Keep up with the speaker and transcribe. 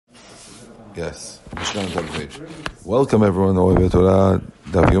Yes. Mishnah on top of the page. Welcome everyone to Ohev Torah,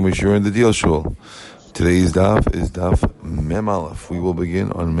 Daf Yom Yishur in the Deal Shul. Today's daf is daf Mem Aleph. We will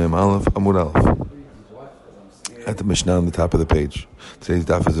begin on Mem Aleph Amud Aleph. At the Mishnah on the top of the page. Today's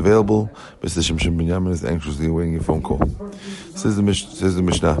daf is available. Mr. Shimshon Binyamin is anxiously awaiting your phone call. Says the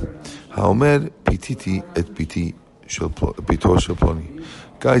Mishnah, Haomer pititi et pito shel ploni.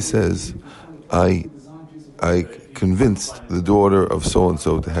 Guy says, I convinced the daughter of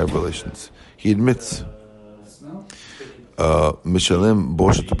so-and-so to have relations. He admits, Mishalem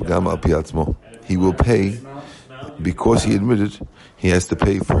boshet pagam al pi atzmo. He will pay, because he admitted, he has to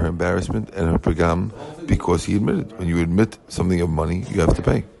pay for her embarrassment and her pagam because he admitted. When you admit something of money, you have to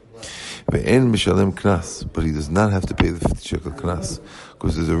pay. Ve'en mishalem knas, but he does not have to pay the 50 shekel knas,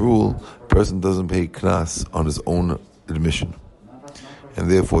 because there's a rule, a person doesn't pay knas on his own admission. And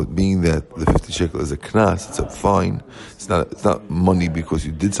therefore, being that the 50 shekel is a knas, it's a fine. It's not money because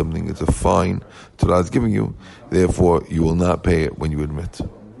you did something. It's a fine Torah is giving you. Therefore, you will not pay it when you admit.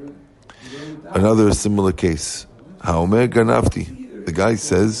 Another similar case. Haomer ganavti. The guy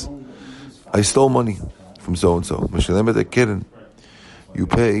says, I stole money from so and so. Mishalemet ekeren. You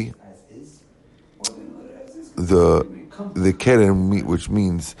pay the keren, which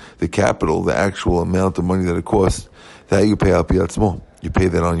means the capital, the actual amount of money that it costs. That you pay al pi atzmo. You pay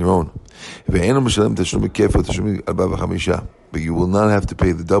that on your own. But you will not have to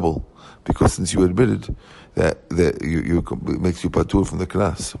pay the double, because since you admitted that you it makes you patur from the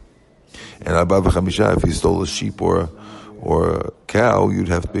knas. And if you stole a sheep or a cow, you'd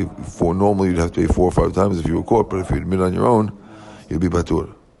have to pay normally you'd have to pay 4 or 5 times if you were caught. But if you admit on your own, you'll be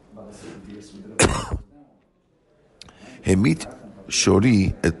patur. Hemit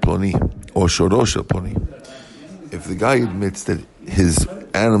shori et ploni or shorosh et ploni. If the guy admits that his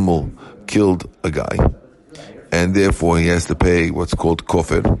animal killed a guy, and therefore he has to pay what's called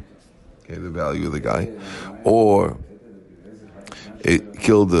kofir, okay, the value of the guy, or it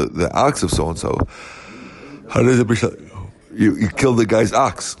killed the ox of so-and-so, how does it be? You killed the guy's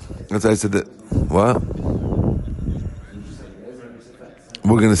ox. That's why I said that. What?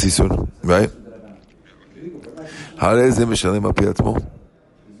 We're going to see soon, right? How does it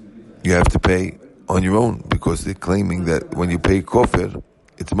You have to pay on your own, because they're claiming that when you pay kofir,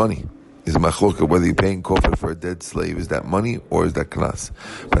 it's money. Is machloka whether you're paying kofir for a dead slave, is that money or is that knas?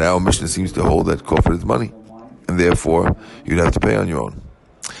 But our Mishnah seems to hold that kofir is money, and therefore you'd have to pay on your own.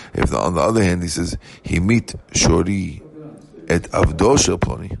 If on the other hand he says himit shori et avdo shel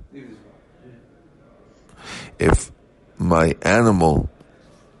ploni, if my animal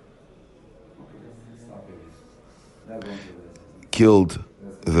killed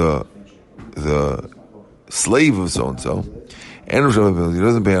the slave of so-and-so, and he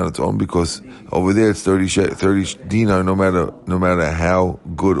doesn't pay on its own, because over there it's 30 dinar, no matter how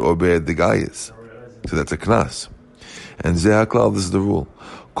good or bad the guy is. So that's a knas. And zehaklal, this is the rule.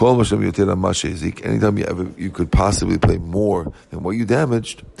 Anytime you could possibly pay more than what you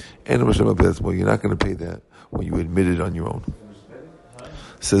damaged, and you're not going to pay that when you admit it on your own.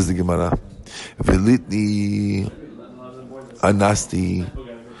 Says the Gemara, Velitni anasti.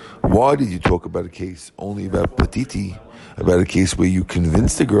 Why did you talk about a case only about patiti, about a case where you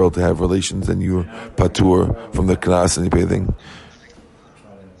convinced the girl to have relations and you're patur from the knas and you pay a thing?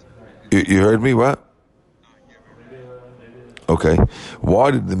 You heard me? What? Okay. Why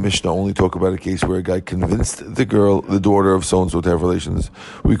did the Mishnah only talk about a case where a guy convinced the girl, the daughter of so-and-so, to have relations?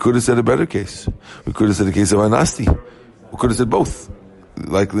 We could have said a better case. We could have said a case of anasti. We could have said both.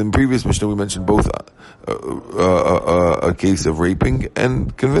 Like in the previous Mishnah, we mentioned both a case of raping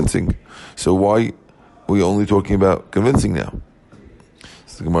and convincing. So why are we only talking about convincing now?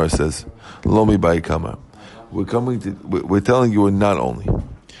 So the Gemara says, "Lomi bai kama." We're telling you not only,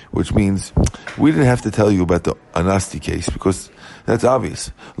 which means we didn't have to tell you about the anasti case because that's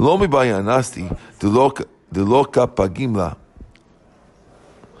obvious. Lomi bai anasti deloka pagimla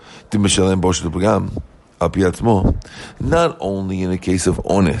dimishalem boshet pagam. Not only in a case of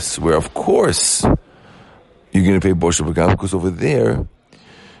onus, where of course you're going to pay boshet pagam, because over there,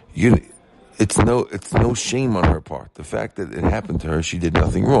 it's no shame on her part. The fact that it happened to her, she did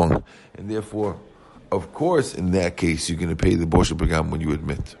nothing wrong, and therefore, of course, in that case, you're going to pay the boshet pagam when you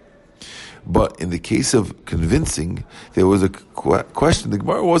admit. But in the case of convincing, there was a question. The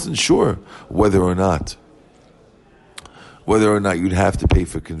Gemara wasn't sure whether or not you'd have to pay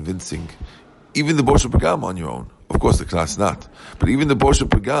for convincing. Even the boshet pagam on your own. Of course, the knas not. But even the boshet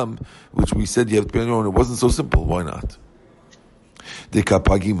pagam, which we said you have to pay on your own, it wasn't so simple. Why not?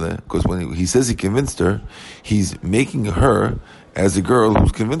 Because when he says he convinced her, he's making her as a girl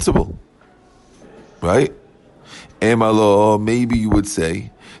who's convincible. Right? Maybe you would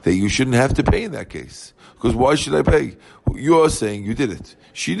say that you shouldn't have to pay in that case. Because why should I pay? You're saying you did it.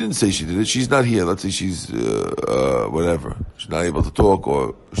 She didn't say she did it. She's not here. Let's say she's, whatever. She's not able to talk,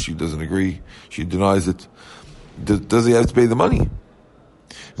 or she doesn't agree. She denies it. Does he have to pay the money?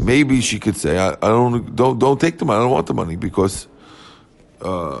 Maybe she could say, I don't take the money. I don't want the money because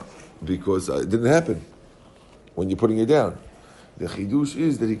it didn't happen when you're putting it down. The chidush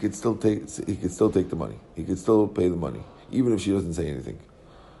is that he could still take the money. He could still pay the money, even if she doesn't say anything,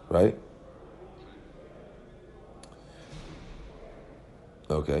 right?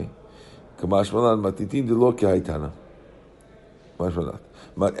 Okay. Kamash malan matitin de lo haitana.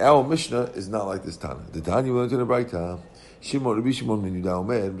 But our Mishnah is not like this Tana. The Tanya we learned in the Braita. Shimon Rabbi Shimon ben Yehuda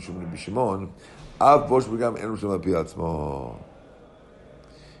Omer, Mishum Rabbi Shimon, Av Bosh B'Gam En Mishum Al Pi Atzmo.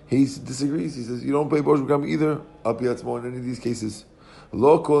 He disagrees. He says you don't pay Bosh B'Gam either Al Pi Atzmo in any of these cases.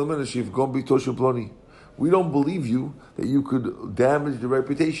 Lo Kol Menashif Gom B'Toshim Ploni. We don't believe you that you could damage the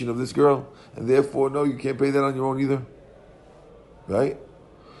reputation of this girl, and therefore, no, you can't pay that on your own either. Right?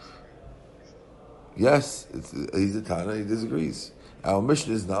 Yes, he's a Tana. He disagrees. Our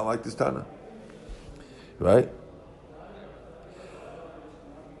Mishnah is not like this Tana. Right?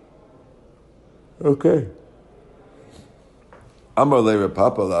 Okay. Amar le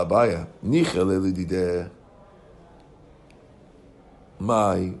Papa la Abaya. Nicha le lidideh.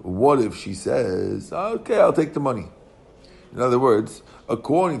 What if she says, okay, I'll take the money? In other words,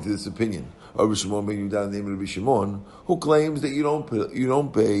 according to this opinion of Rabbi Shimon ben Yehuda, named Rabbi Shimon, who claims that you don't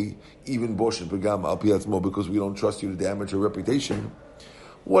pay even Bosh and Pagam al Pi Atzmo because we don't trust you to damage her reputation.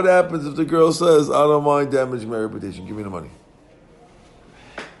 What happens if the girl says, I don't mind damaging my reputation, give me the money?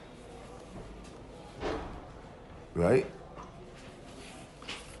 Right?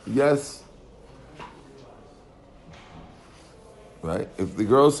 Yes. Right? If the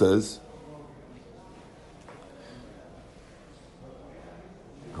girl says,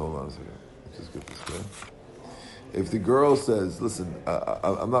 hold on a second, let's just get this clear. If the girl says, listen,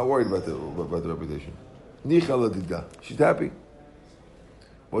 I'm not worried about the reputation. Nicha ladida. She's happy.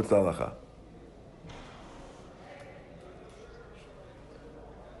 What's the halacha?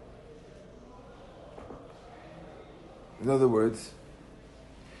 In other words,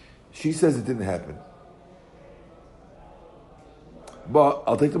 she says it didn't happen. But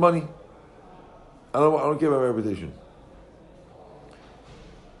I'll take the money. I don't care about my reputation.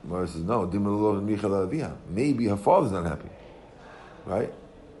 Mara says, no, maybe her father's not happy. Right?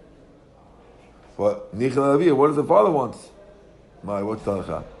 But what does the father want? What's the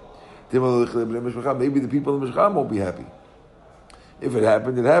halacha? Maybe the people in the Mishkan won't be happy. If it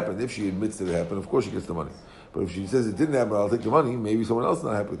happened, it happened. If she admits that it happened, of course she gets the money. But if she says it didn't happen, I'll take the money, maybe someone else is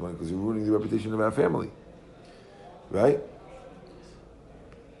not happy with the money because you're ruining the reputation of our family. Right?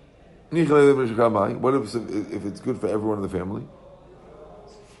 What if it's good for everyone in the family?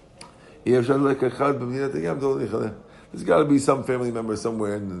 There's got to be some family member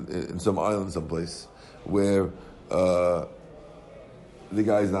somewhere in some island someplace where the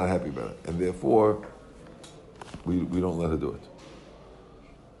guy's not happy about it. And therefore, we don't let her do it.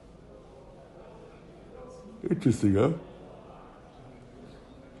 Interesting, huh?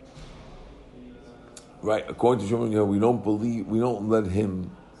 Right, according to Shimon, we don't let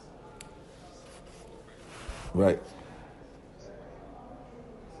him. Right.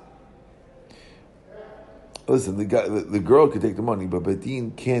 Listen, the girl could take the money, but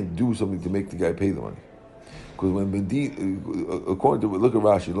Bedin can't do something to make the guy pay the money. Because when Bedin, according to look at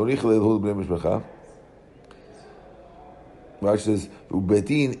Rashi, Rashi says,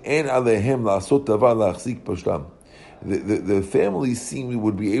 "Bedin en alehem la'asot davar la'achzik pashtam." The family seemingly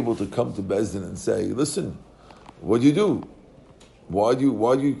would be able to come to Bezdin and say, "Listen, what do you do? Why do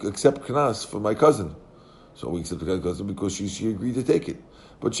you accept knas for my cousin?" So we accept the cousin because she agreed to take it.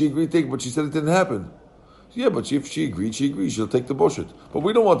 But she agreed to take it, but she said it didn't happen. Yeah, but if she agreed, she'll take the bullshit. But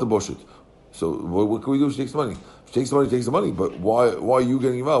we don't want the bullshit. So what can we do if she takes the money? If she takes the money, she takes the money. But why are you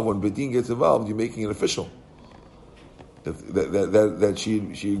getting involved? When Bedin gets involved, you're making it official. That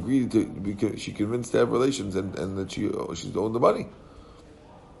she agreed to, because she convinced to have relations and that she's owed the money.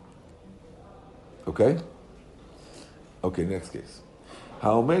 Okay? Okay, next case. The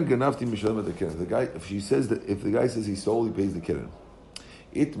guy, if the guy says he solely pays the kidden,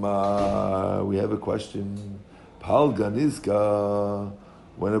 Itma, we have a question. Pal ganizka,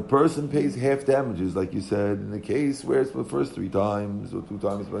 when a person pays half damages, like you said, in the case where it's for the first 3 times or 2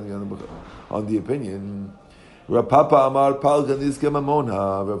 times, depending on the opinion. Rav Papa Amar Pal ganizka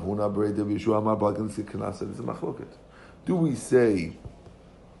mamona, Rav Huna Berei Rav Yeshua Amar Pal ganizka kanasa. It's a machloket. Do we say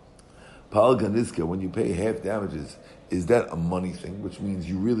Pal ganizka when you pay half damages? Is that a money thing, which means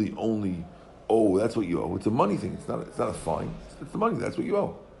you really only owe? That's what you owe. It's a money thing. It's not a fine. It's the money. That's what you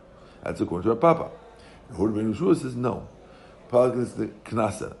owe. That's according to our Papa. Hord Ben Yeshua says no. Papa is the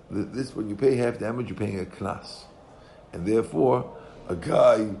knasa. This when you pay half damage, you're paying a knas, and therefore a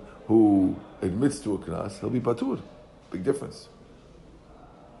guy who admits to a knas, he'll be patur. Big difference.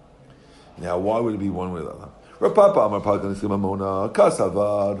 Now, why would it be one way or the other? Rapapa Amar Pagan Mamona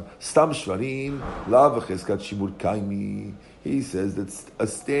Kasavar Stam Shvarim Lav Cheskat Shimur Kaimi. He says that a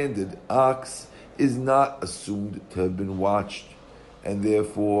standard ox is not assumed to have been watched, and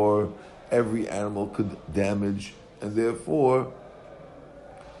therefore every animal could damage, and therefore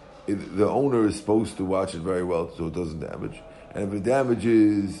the owner is supposed to watch it very well so it doesn't damage. And if it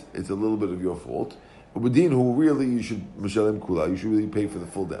damages, it's a little bit of your fault. Ubedin, who really you should mishalem kula, you should really pay for the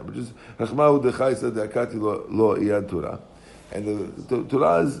full damages. And the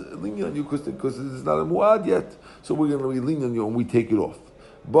Torah is lenient on you because it's not a muad yet, so we're going to be lenient on you and we take it off.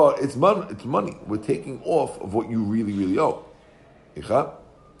 But it's money. We're taking off of what you really owe.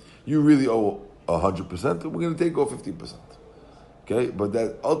 You really owe 100%, and we're going to take off 15%. Okay, but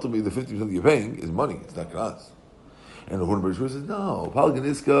that ultimately the 50% you're paying is money. It's not knas. And the Horn says, no,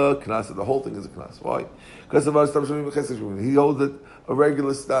 Palganiska, Knas, the whole thing is a Knas. Why? Because he holds that a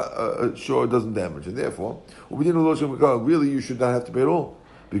regular shore doesn't damage, and therefore, really you should not have to pay at all.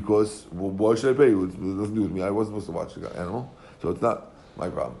 Because, well, why should I pay you? It doesn't do with me. I wasn't supposed to watch the animal, so it's not my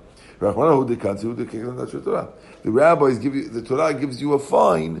problem. The rabbis give you, the Torah gives you a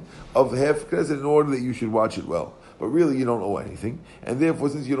fine of half Knesset in order that you should watch it well. But really you don't owe anything, and therefore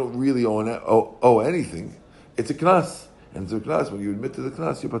since you don't really owe anything, it's a knas, and it's a knas. When you admit to the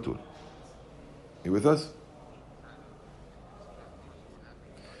knas, you're patur. You with us?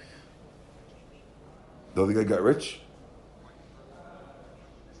 The other guy got rich.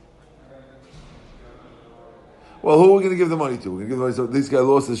 Well, who are we going to give the money to? We're going to give the money. So this guy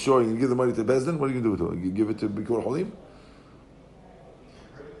lost his shore. You're going to give the money to Bezdin. What are you going to do with it? You give it to Bikur Cholim?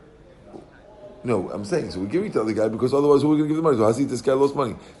 No, I'm saying, so we're giving it to the other guy because otherwise who are we going to give the money to? Hasid, this guy lost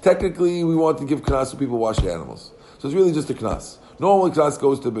money. Technically, we want to give knas to people who wash the animals. So it's really just a knas. Normally knas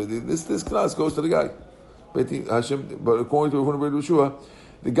goes to, this knas goes to the guy. But according to Rav Yeshua,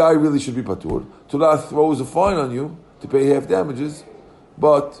 the guy really should be patur. Torah throws a fine on you to pay half damages,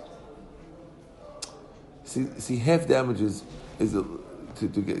 but see half damages is to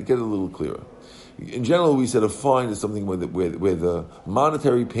get a little clearer. In general, we said a fine is something where the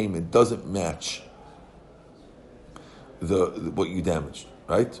monetary payment doesn't match the what you damaged,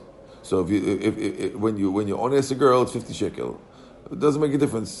 right? So if when you honest a girl, it's 50 shekel. It doesn't make a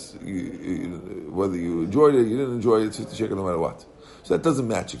difference whether you enjoyed it, you didn't enjoy it. It's 50 shekel no matter what. So that doesn't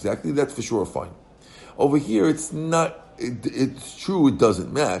match exactly. That's for sure a fine. Over here, it's not. It's true it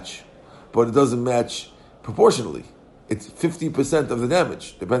doesn't match, but it doesn't match proportionally. It's 50% of the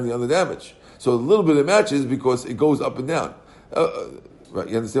damage, depending on the damage. So a little bit it matches because it goes up and down. Right?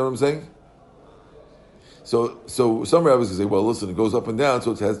 You understand what I'm saying? So some rabbis can say, well, listen, it goes up and down,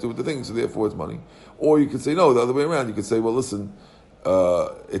 so it has to do with the thing, so therefore it's money. Or you could say, no, the other way around. You could say, well, listen,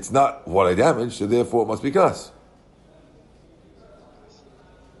 it's not what I damaged, so therefore it must be knas.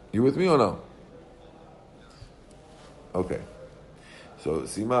 You with me or no? Okay. So,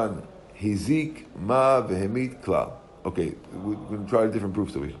 Siman, hizik ma vehemit klal. Okay, we're going to try different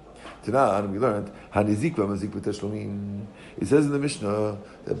proofs over here. Tanan, we learned, hanizik v'mazik b'teshlomin. It says in the Mishnah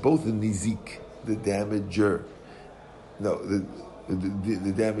that both the nizik, the damager, the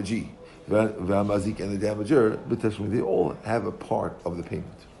damagee, v'amazik and the damager, b'teshlomin, they all have a part of the payment.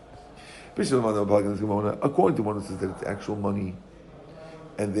 According to one who says that it's actual money,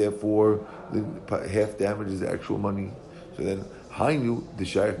 and therefore the half damage is actual money. So then, hainu the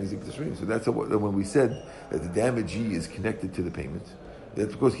shayach nizik b'teshlomin. So that's when we said that the damagee is connected to the payment.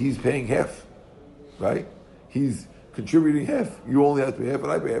 That's because he's paying half, right? He's contributing half. You only have to pay half,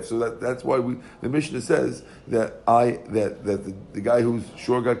 and I pay half. So that's why the Mishnah says that the guy whose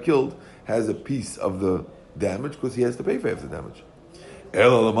shore got killed has a piece of the damage because he has to pay for half the damage. But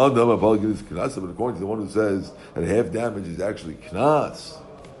according to the one who says that half damage is actually knas,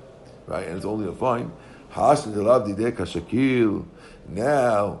 right, and it's only a fine. Now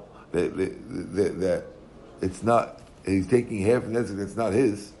that it's not. He's taking half, and that's not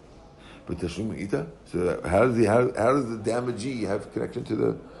his. But Tashlim Ita. So how does the damagee have connection to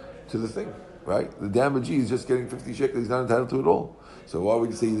the thing? Right? The damagee is just getting 50 shekels. He's not entitled to it all. So why would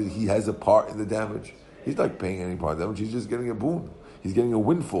you say that he has a part in the damage? He's not paying any part of the damage. He's just getting a boon. He's getting a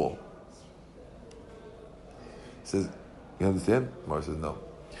windfall. He says, you understand? Mar says no.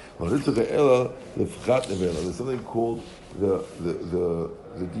 There's something called the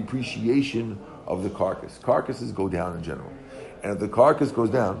depreciation of the carcass. Carcasses go down in general. And if the carcass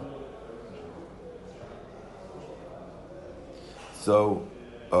goes down, so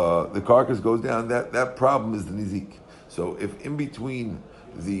the carcass goes down, that problem is the nizik. So if in between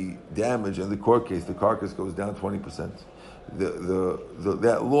the damage and the court case, the carcass goes down 20%,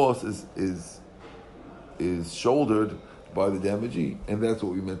 that loss is shouldered by the damagee, and that's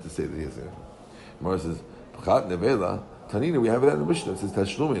what we meant to say that he has there. Mara says, Pchat nevela, Tanina, we have that in the Mishnah. It says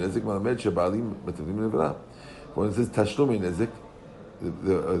Tashlumi nezik malamed shabalim matavim nevela. When it says Tashlumi nezik,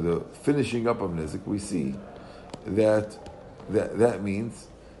 the finishing up of nezik, we see that means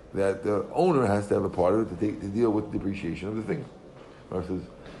that the owner has to have a part of it to deal with the depreciation of the thing. Mara says,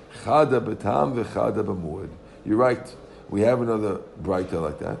 Chada betam v'chada b'muad. You're right. We have another Braita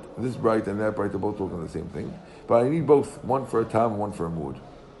like that. This Braita and that Braita both talk on the same thing. But I need both, one for a tam and one for a muad.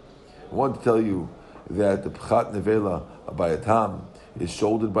 I want to tell you that the Pchat Nevela by a tam is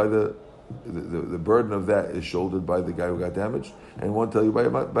shouldered by the burden of that is shouldered by the guy who got damaged, and I want to tell you by a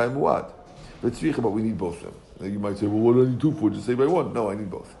muad. But we need both of them. Now you might say, well, what do I need two for? Just say by one. No, I need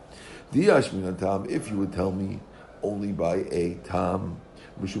both. Diashmin tam, if you would tell me only by a tam,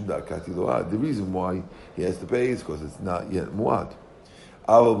 the reason why he has to pay is because it's not yet muad.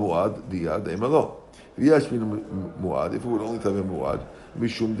 Aval muad diyad emalo. Muad, if it would only tell him muad,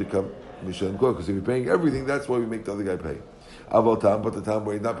 mishum dekam mishum kol, because if you're paying everything, that's why we make the other guy pay. Aval tam, but the time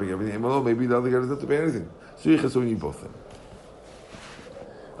where he's not paying everything, emalo, maybe the other guy doesn't have to pay anything. So we need both of them.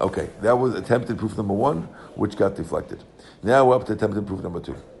 Okay, that was attempted proof number one, which got deflected. Now we're up to attempted proof number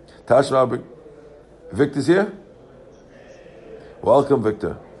two. Tashma, Victor's here? Welcome,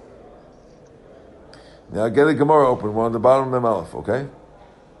 Victor. Now get a Gemara open. We're on the bottom of the Aleph, okay?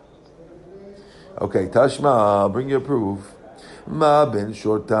 Okay, Tashma, bring your proof. Ma ben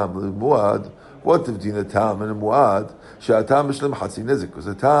short tam muad. What if between a tam and a muad? Sha'atam mishlim hatzi nezik, because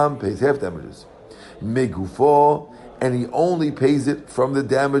the tam pays half damages. Megufo, and he only pays it from the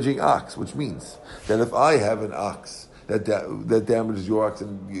damaging ox, which means that if I have an ox that damages your ox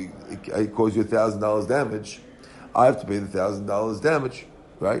and it causes you $1,000 damage, I have to pay the $1,000 damage,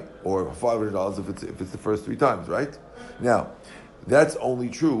 right? Or $500 if it's the first three times, right? Now, that's only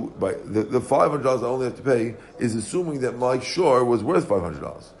true, but the $500 I only have to pay is assuming that my shore was worth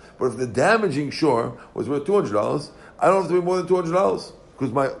 $500. But if the damaging shore was worth $200, I don't have to pay more than $200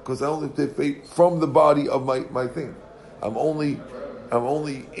 because I only have to pay from the body of my thing. I'm only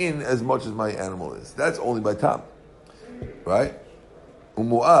in as much as my animal is. That's only by tam, right?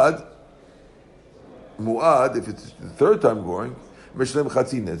 Mu'ad, if it's the third time going, Mishlem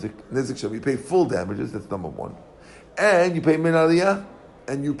Chatzi Nezik shall be paid full damages, that's number one. And you pay Min Aliyah,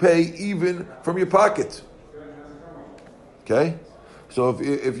 and you pay even from your pocket. Okay? So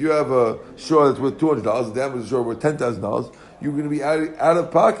if you have a shore that's worth $200, the damage is shore worth $10,000, you're going to be out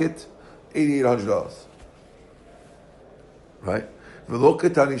of pocket $8,800. Right?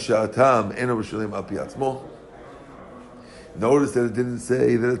 Notice that it didn't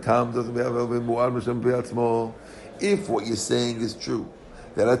say that a tam doesn't have a mu'ad m'shem b'yatzmo. If what you're saying is true,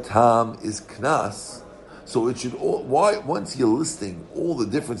 that a tam is knas, so it should once you're listing all the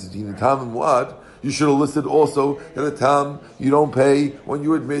differences between a tam and mu'ad, you should have listed also that a tam you don't pay when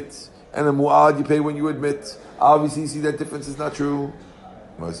you admit, and a mu'ad you pay when you admit. Obviously, you see that difference is not true.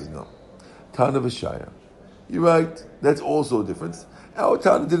 Moshe says no. Tana v'shaya. You're right. That's also a difference. Our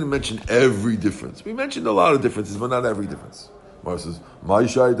Tana didn't mention every difference. We mentioned a lot of differences, but not every difference. Mar says, "My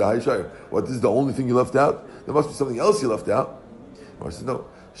shayr, the high shayr." What is the only thing you left out? There must be something else you left out. Mar says, "No,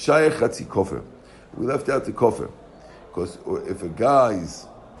 shayr chatzi kofer." We left out the kofer because if a guy's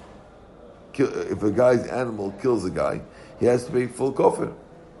animal kills a guy, he has to pay full kofer,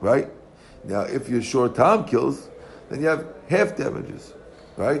 right? Now, if your short tam kills, then you have half damages,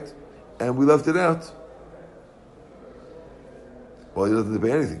 right? And we left it out. Well, he doesn't have to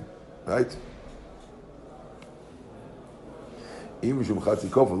pay anything, right? Leaving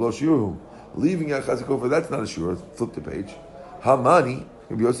out chatzi kofer, that's not a shur. Flip the page. Hamani,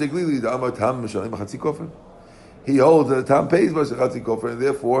 he holds that the tam pays by chatzi kofer, and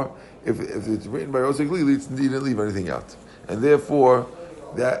therefore, if it's written by Yosef Glili, he didn't leave anything out, and therefore,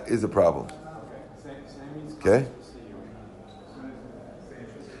 that is a problem. Okay.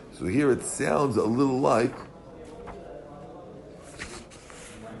 So here it sounds a little like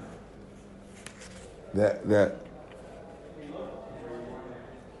that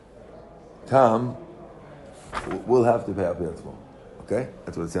Tom will have to pay up that small. Okay?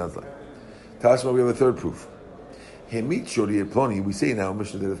 That's what it sounds like. Tashma, we have a third proof. Hemit shori ploni, we say now,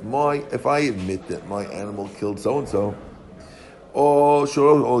 Mishnah, that if I admit that my animal killed so and so, or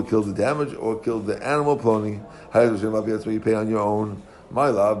killed the damage, or killed the animal ploni, that's what you pay on your own. My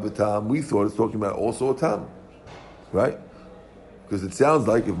love, but Tom, we thought it's talking about also a Tom, right? Because it sounds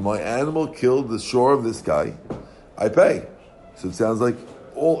like if my animal killed the shore of this guy, I pay. So it sounds like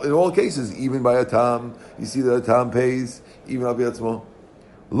in all cases, even by a tam, you see that a tam pays even al biatzmo.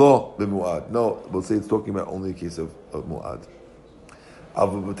 Lo b'muad. No, we'll say it's talking about only a case of muad.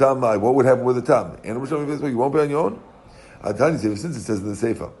 What would happen with a tam? You won't pay on your own. Since it says in the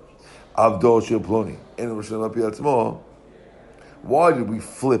Seifa, Avdol shel ploni, why did we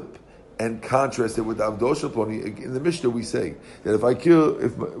flip and contrast it with Avdol shel ploni? In the Mishnah we say that if I kill,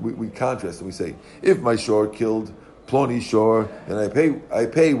 we contrast and we say, if my shor killed ploni shor, then I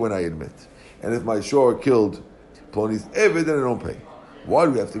pay when I admit. And if my shor killed ploni's eved, then I don't pay. Why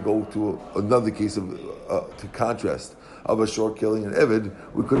do we have to go to another case of to contrast of a shor killing an eved?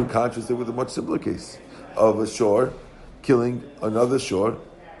 We could have contrasted with a much simpler case of a shor killing another shor,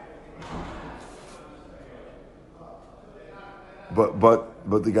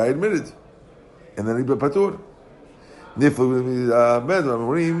 but the guy admitted, and then he be patur. That's only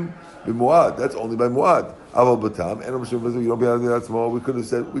by muad. Aval batam, and you don't be able to do that small. We could have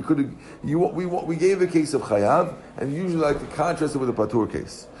said we gave a case of chayav, and usually like to contrast it with a patur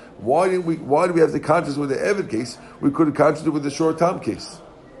case. Why do we have to contrast with the eved case? We could have contrasted it with the short tam case.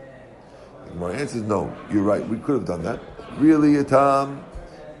 My answer is no. You're right. We could have done that. Really, a tam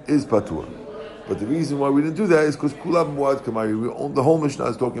is patur, but the reason why we didn't do that is because kulab muad kamari. The whole Mishnah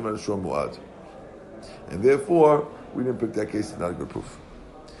is talking about a shor muad, and therefore we didn't pick that case. It's not a good proof.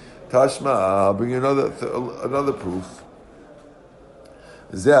 Tashma, I'll bring you another proof.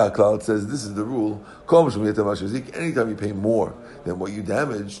 Zeh HaKlal says this is the rule. Anytime you pay more than what you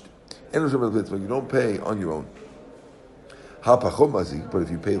damaged, you don't pay on your own. But if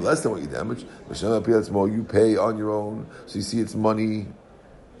you pay less than what you damaged, you pay on your own. So you see it's money,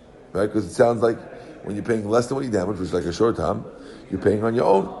 right? Because it sounds like when you're paying less than what you damaged, which is like a short time, you're paying on your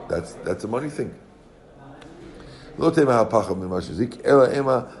own. That's a money thing. If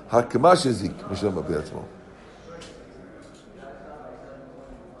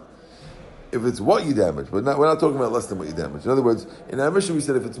it's what you damaged, but we're not talking about less than what you damaged. In other words, in our mission we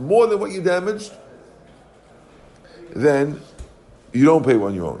said if it's more than what you damaged, then you don't pay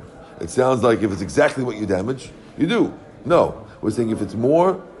on your own. It sounds like if it's exactly what you damaged, you do. No, we're saying if it's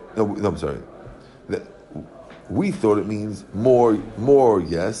more. No, I'm sorry. We thought it means more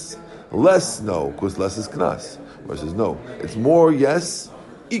yes, less no, because less is knas. Where it says no, it's more yes,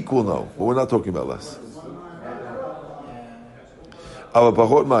 equal no, but we're not talking about less. Wait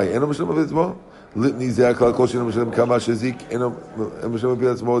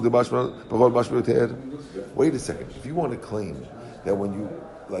a second. If you want to claim that when you,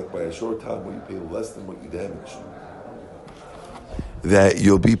 like by a short time, when you pay less than what you damage, that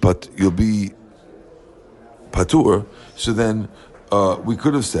you'll be patur, so then we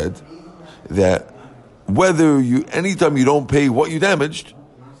could have said that anytime you don't pay what you damaged,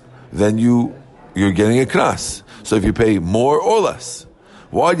 then you're getting a knas. So if you pay more or less,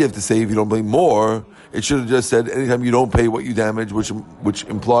 why do you have to say if you don't pay more? It should have just said anytime you don't pay what you damage, which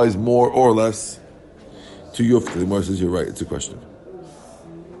implies more or less. To you, the Gemara says you're right. It's a question.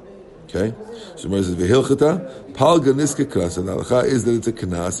 Okay, so the Gemara says v'hilchata palga niska knas, and the halacha is that it's a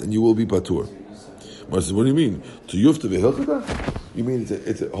knas, and you will be patur. The Gemara says, what do you mean? To yufta v'hilchata? You mean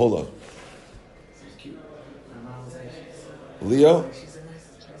it's a hold on. Leo,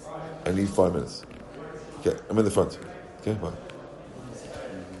 I need 5 minutes. Okay, I'm in the front. Okay, bye.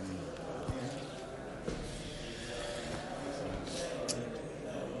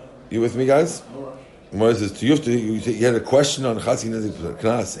 You with me, guys? Gemara says, you had a question on Chatzi Nezik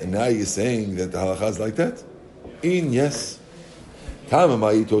Knas, and now you're saying that the halacha is like that? Yes.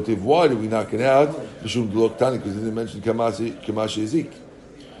 Why did we knock it out? Because they didn't mention Kamash Ezik.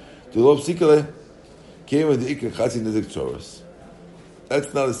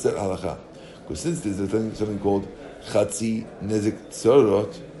 That's not a set halacha. Because since there's something called Chatzi Nezik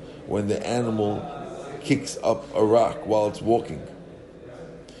Tzorot, when the animal kicks up a rock while it's walking,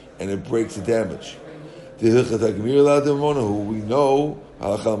 and it breaks the damage. We know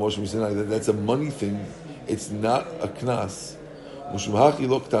that that's a money thing. It's not a knas.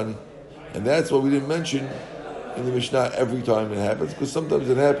 And that's what we didn't mention in the Mishnah every time it happens, because sometimes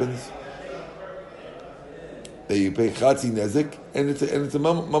it happens that you pay chatzi nezik and it's a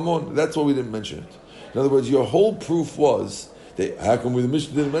mamon. That's why we didn't mention it. In other words, your whole proof was that how come the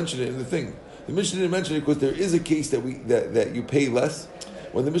Mishnah didn't mention it in the thing? The Mishnah didn't mention it because there is a case that you pay less.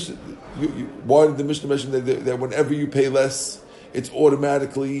 When the Mishnah, why did the Mishnah mention that whenever you pay less, it's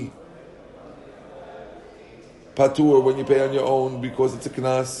automatically patur when you pay on your own because it's a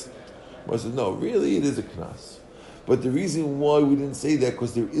knas? I said, no, really it is a knas. But the reason why we didn't say that,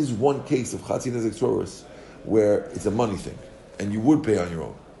 because there is one case of Chatzi Nezik Tzoros where it's a money thing, and you would pay on your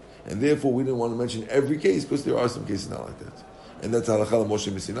own. And therefore we didn't want to mention every case, because there are some cases not like that. And that's halakha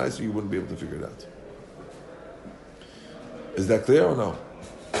Moshe Sinai, so you wouldn't be able to figure it out. Is that clear or no?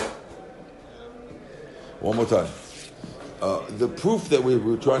 One more time. The proof that we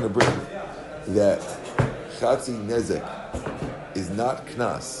were trying to bring that Chatzi Nezek is not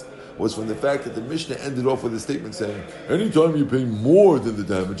Knas was from the fact that the Mishnah ended off with a statement saying, anytime you pay more than the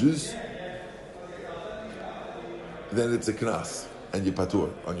damages, then it's a Knas, and you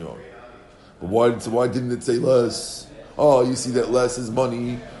patur on your own. But why didn't it say less? Oh, you see that less is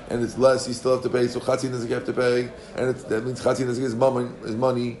money, and it's less, you still have to pay, so Chatzi Nezek you have to pay, and that means Chatzi Nezek is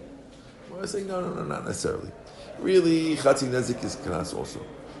money. Well, I say, no, not necessarily. Really, Chatzi Nezek is Knas also.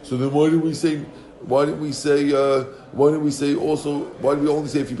 So then why did we only say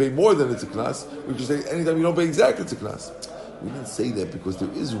if you pay more than it's a Knas? We could say anytime you don't pay exactly it's a Knas. We didn't say that because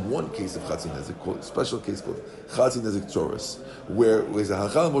there is one case of Chatzi Nezek, a special case called Chatzi Nezek Tzoros, where there's a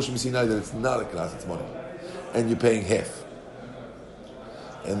Halachah Moshe Sinai that it's not a Knas, it's money. And you're paying half.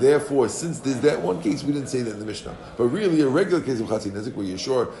 And therefore, since there's that one case, we didn't say that in the Mishnah. But really, a regular case of Chatzi Nezek, where you're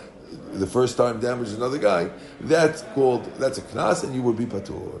sure the first time damages another guy, that's a Knas, and you would be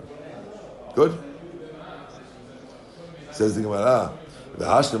patur. Good? Says the Gemara, now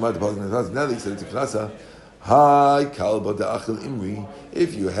that he said it's a Knasa, Hi kalba da'achil imri,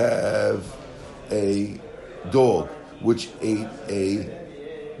 if you have a dog which ate a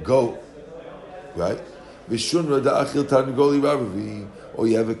goat, right? Vishunra da'achil tarnugoli rabavi, or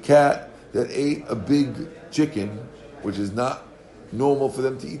you have a cat that ate a big chicken, which is not normal for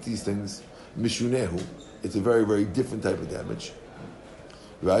them to eat these things, mishunehu, it's a very, very different type of damage,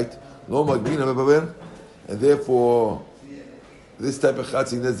 right? Lo magbina mebaber, and therefore this type of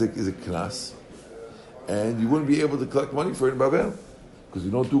Chatzi Nezek is a Knas, and you wouldn't be able to collect money for it in Babel, because you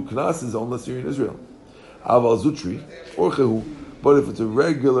don't do Knases unless you're in Israel. Aval Zutri, or Chehu, but if it's a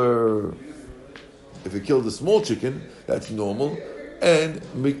regular, if it killed a small chicken, that's normal, and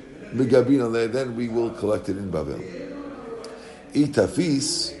Megabin on there, then we will collect it in Babel.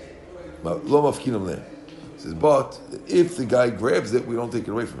 Itafis, lo mafkinam leh. Says, but if the guy grabs it, we don't take it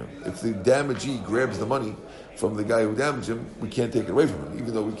away from him. If the damagee grabs the money from the guy who damaged him, we can't take it away from him,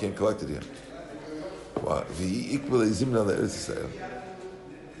 even though we can't collect it here.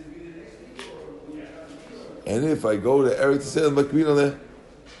 And if I go to Eretz Yisrael,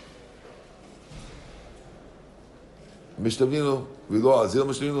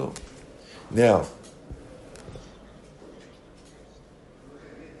 now,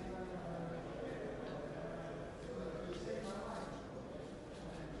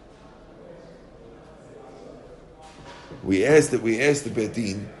 we asked the Beit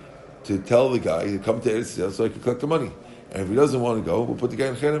Din to tell the guy to come to Eretz Yisrael so I can collect the money. And if he doesn't want to go, we'll put the guy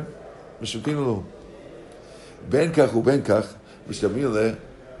in Cherem. Mishtamtin lo. Ben kach u ben kach, mishtamtin le.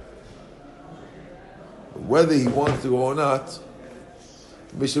 Whether he wants to go or not,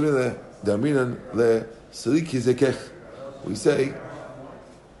 mishtamtin le, daminan le, sarik hizekech. We say,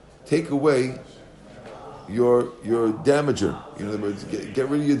 take away your damager. In other words, get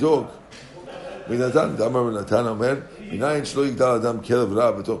rid of your dog. How do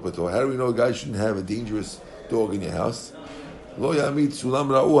we know a guy shouldn't have a dangerous dog in your house?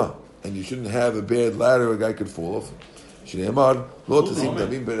 And you shouldn't have a bad ladder a guy could fall off.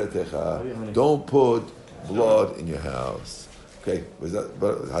 Don't put blood in your house. Okay, we'll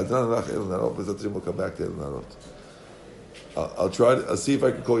come back to it. I'll see if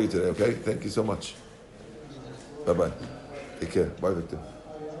I can call you today, okay? Thank you so much. Bye-bye. Take care. Bye, Victor.